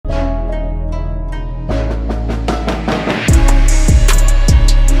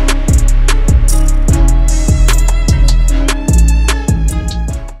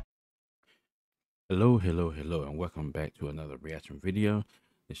Hello, and welcome back to another reaction video.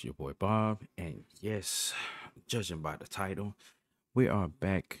 It's your boy Bob, and yes, judging by the title, we are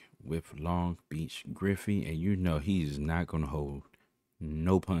back with Long Beach Griffy, and you know he's not gonna hold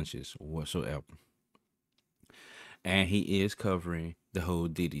no punches whatsoever. And he is covering the whole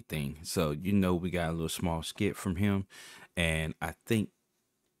Diddy thing, so you know we got a little small skit from him, and I think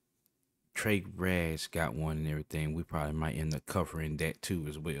Raze got one and everything. We probably might end up covering that too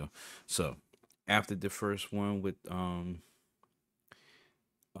as well. So after the first one with um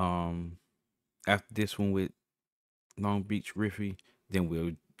after this one with Long Beach Riffy, then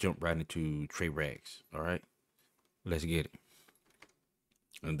we'll jump right into Trey Rags. All right, let's get it.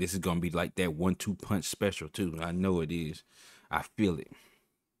 And this is gonna be like that 1-2 punch special too. I know it is. I feel it.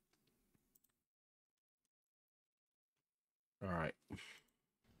 All right.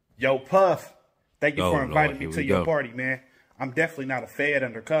 Yo, Puff, thank you Oh, for inviting Lord, me here to we your go. party, man. I'm definitely not a fed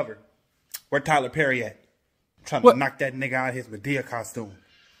undercover. Where Tyler Perry at? I'm trying What? to knock that nigga out of his Medea costume.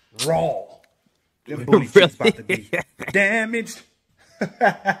 Raw. Them booty cheeks about to be damaged.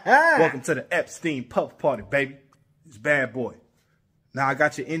 Welcome to the Epstein Puff Party, baby. It's bad boy. Now I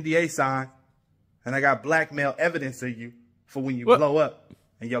got your NDA signed, and I got blackmail evidence of you for when you What? blow up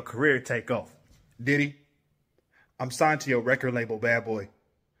and your career take off. Diddy, I'm signed to your record label, bad boy.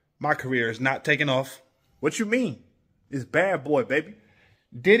 My career is not taking off. What you mean? It's bad boy, baby.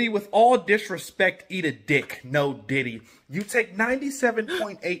 Diddy, with all disrespect, eat a dick. No, Diddy. You take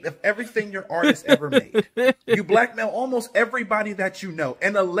 97.8 of everything your artist ever made. You blackmail almost everybody that you know.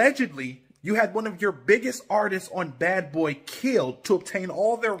 And allegedly, you had one of your biggest artists on Bad Boy killed to obtain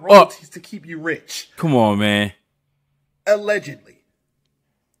all their royalties to keep you rich. Come on, man. Allegedly.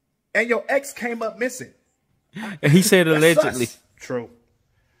 And your ex came up missing. And he said That's allegedly. sus. True.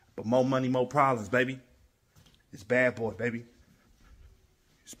 But more money, more problems, baby. It's bad boy, baby.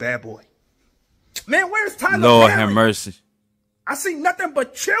 It's bad boy. Man, where's Tyler Lord Perry? have mercy. I see nothing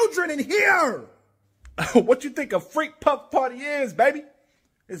but children in here. What you think a freak puff party is, baby?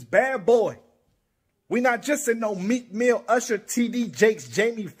 It's bad boy. We not just in no Meek Mill, Usher, TD Jakes,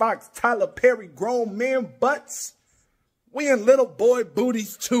 Jamie Foxx, Tyler Perry, grown men butts. We in little boy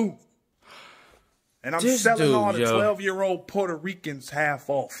booties too. And I'm This selling dude, all the yo. 12-year-old Puerto Ricans half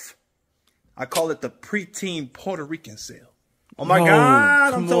off. I call it the preteen Puerto Rican sale. Oh my No, God,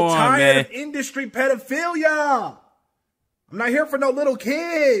 I'm come so on, tired man. of industry pedophilia. I'm not here for no little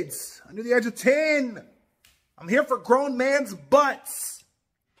kids under the age of 10. I'm here for grown man's butts.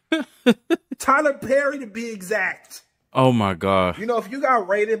 Tyler Perry to be exact. Oh my God. You know, if you got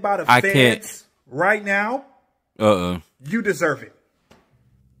raided by the I feds right now, Uh-oh. you deserve it.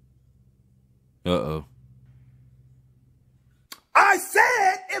 Uh-oh. I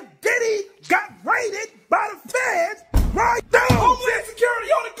said if Diddy got raided by the feds right now. Homeland Security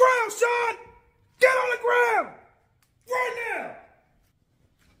on the ground, Sean. Get on the ground. Right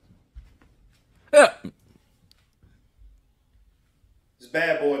now. Yeah. It's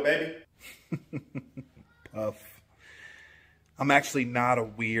bad boy, baby. Puff. I'm actually not a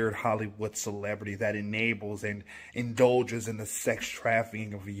weird Hollywood celebrity that enables and indulges in the sex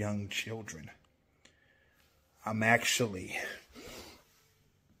trafficking of young children. I'm actually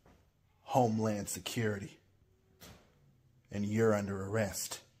Homeland Security. And you're under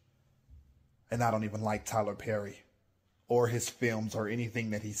arrest. And I don't even like Tyler Perry or his films or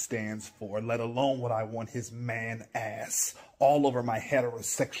anything that he stands for, let alone what I want his man ass all over my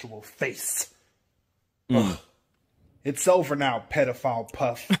heterosexual face. Ugh. It's over now, pedophile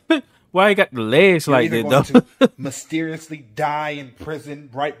Puff. Why you got the legs You're like either that, going though? to mysteriously die in prison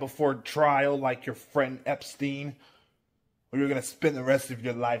right before trial like your friend Epstein, or you're going to spend the rest of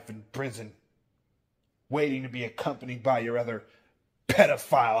your life in prison waiting to be accompanied by your other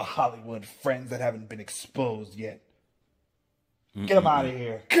pedophile Hollywood friends that haven't been exposed yet. Get them out of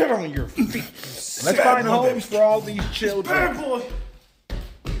here. Get on your feet. Let's find homes for all these children. Bad boy.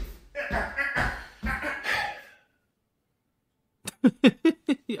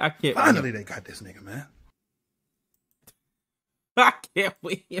 I can't. Finally, they got this nigga, man. I can't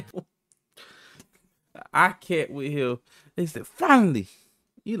with him. I can't with him. They said, finally.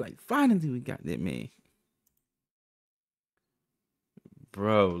 You like, finally we got that man.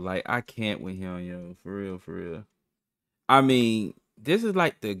 Bro, like, I can't with him, yo. For real, for real. I mean, this is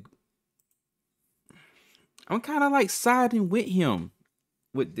like I'm kind of like siding with him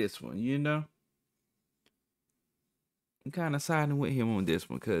with this one, you know? I'm kind of siding with him on this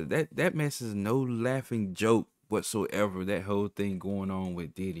one because that mess is no laughing joke whatsoever. That whole thing going on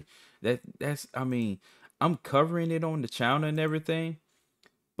with Diddy. That's I mean, I'm covering it on the channel and everything,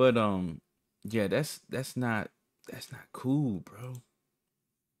 but yeah, that's not cool, bro.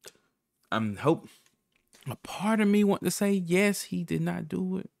 I'm A part of me want to say yes, he did not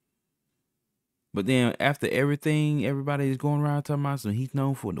do it. But then after everything, everybody is going around talking about, so he's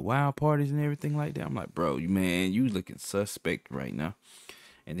known for the wild parties and everything like that. I'm like, bro, you looking suspect right now.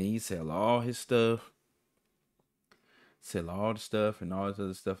 And then he sell all his stuff, sell all the stuff and all this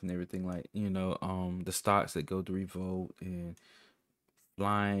other stuff and everything, like, the stocks that go to Revolt and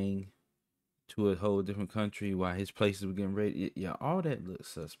flying to a whole different country while his places were getting ready. Yeah, all that looks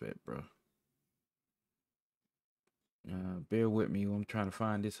suspect, bro. Bear with me. I'm trying to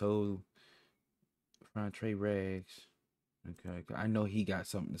find Trey Rags. Okay, I know he got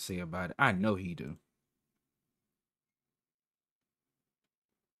something to say about it. I know he do.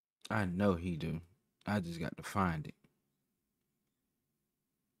 I know he do. I just got to find it.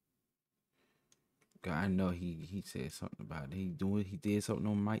 I know he said something about it. He did something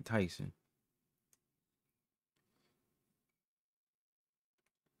on Mike Tyson.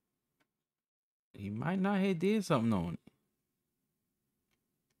 He might not have did something on it.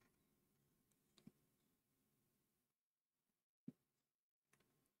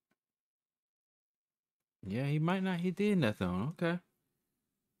 Yeah, he might not have did nothing on it. Okay.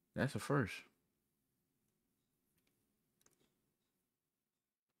 That's a first.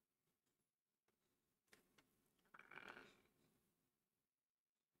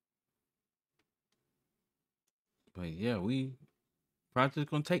 But yeah, we probably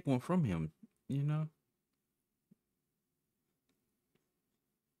just gonna take one from him, you know?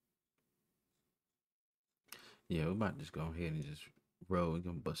 Yeah, we might just go ahead and just roll. We're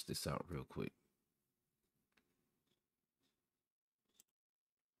gonna bust this out real quick.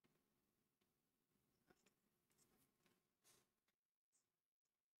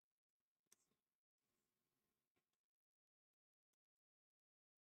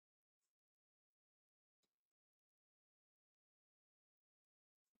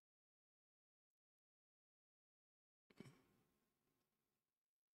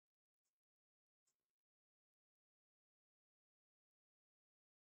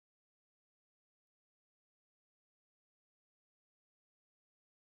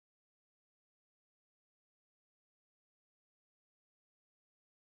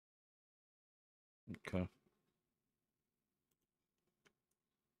 Okay.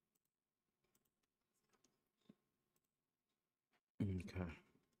 Okay.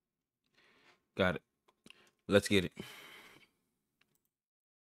 Got it. Let's get it.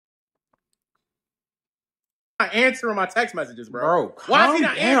 Not answering my text messages, bro. Bro, why is he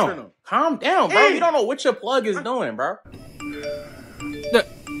not answering them? Calm down, bro. You don't know what your plug is doing, bro.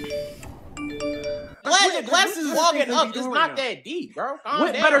 Glass is logging up. It's not that deep, bro.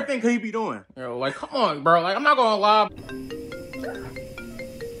 What better thing could he be doing? Yo, like, come on, bro. Like, I'm not gonna lie.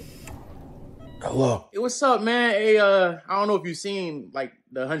 Hello. Hey, what's up, man? Hey, I don't know if you've seen like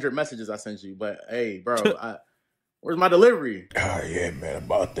the 100 messages I sent you, but hey, bro, where's my delivery? Oh yeah, man.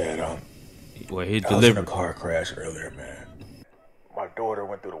 About that, Well, he I was in a delivered. car crash earlier, man. My daughter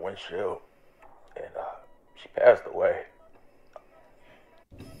went through the windshield, and she passed away.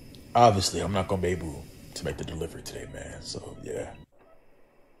 Obviously, I'm not gonna be able to make the delivery today, man. So yeah.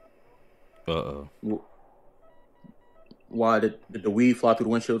 Why did the weed fly through the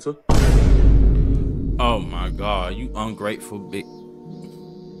windshield too? Oh my God, you ungrateful big.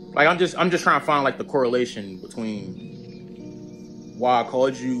 Like, I'm just trying to find like the correlation between why I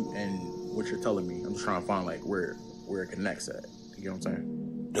called you and what you're telling me. I'm just trying to find like where it connects at. You know what I'm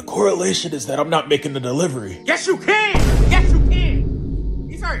saying? The correlation is that I'm not making the delivery. Yes, you can. Yes, you can.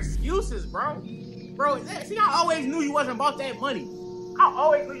 These are excuses, bro. Bro, see, I always knew you wasn't about that money. I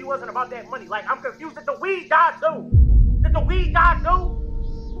always knew you wasn't about that money. Like, I'm confused. Did the weed die too? Did the weed die too?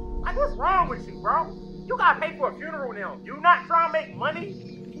 Like, what's wrong with you, bro? You gotta pay for a funeral now. You not trying to make money?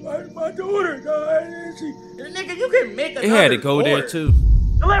 My daughter died, and she... Nigga, you can make It had to go there too.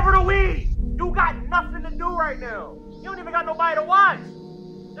 Deliver the weed. You got nothing to do right now. You don't even got nobody to watch.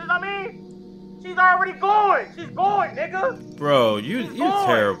 You know what I mean? She's already gone. She's gone, nigga. Bro, you're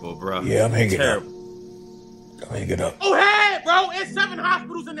terrible, bro. Yeah, I'm hanging terrible. up. I'm hanging up. Oh, hey, bro. It's 7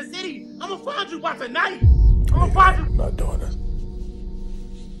 hospitals in the city. I'm gonna find you by tonight. I'm gonna find you. I'm not doing this.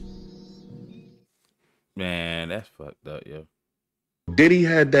 Man, that's fucked up, yo. Diddy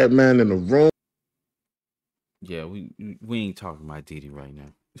had that man in the room. Yeah, we ain't talking about Diddy right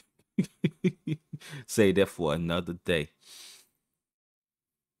now. Say that for another day.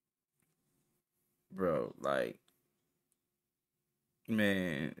 Bro, like,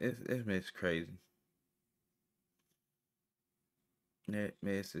 man, it's crazy. That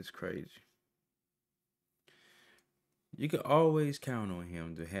mess is crazy. You can always count on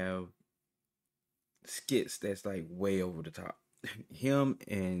him to have skits that's like way over the top. him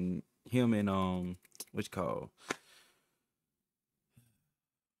and what's it called?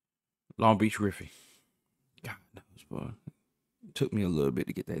 Long Beach Griffy. God knows, boy. It took me a little bit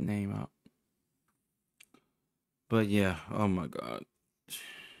to get that name out. But yeah, oh my God.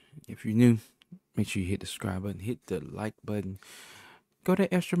 If you're new, make sure you hit the subscribe button, hit the like button. Go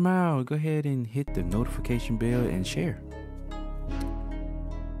that extra mile. Go ahead and hit the notification bell and share.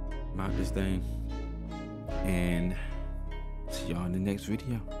 I'm out this thing. And see y'all in the next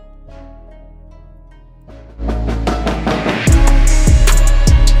video.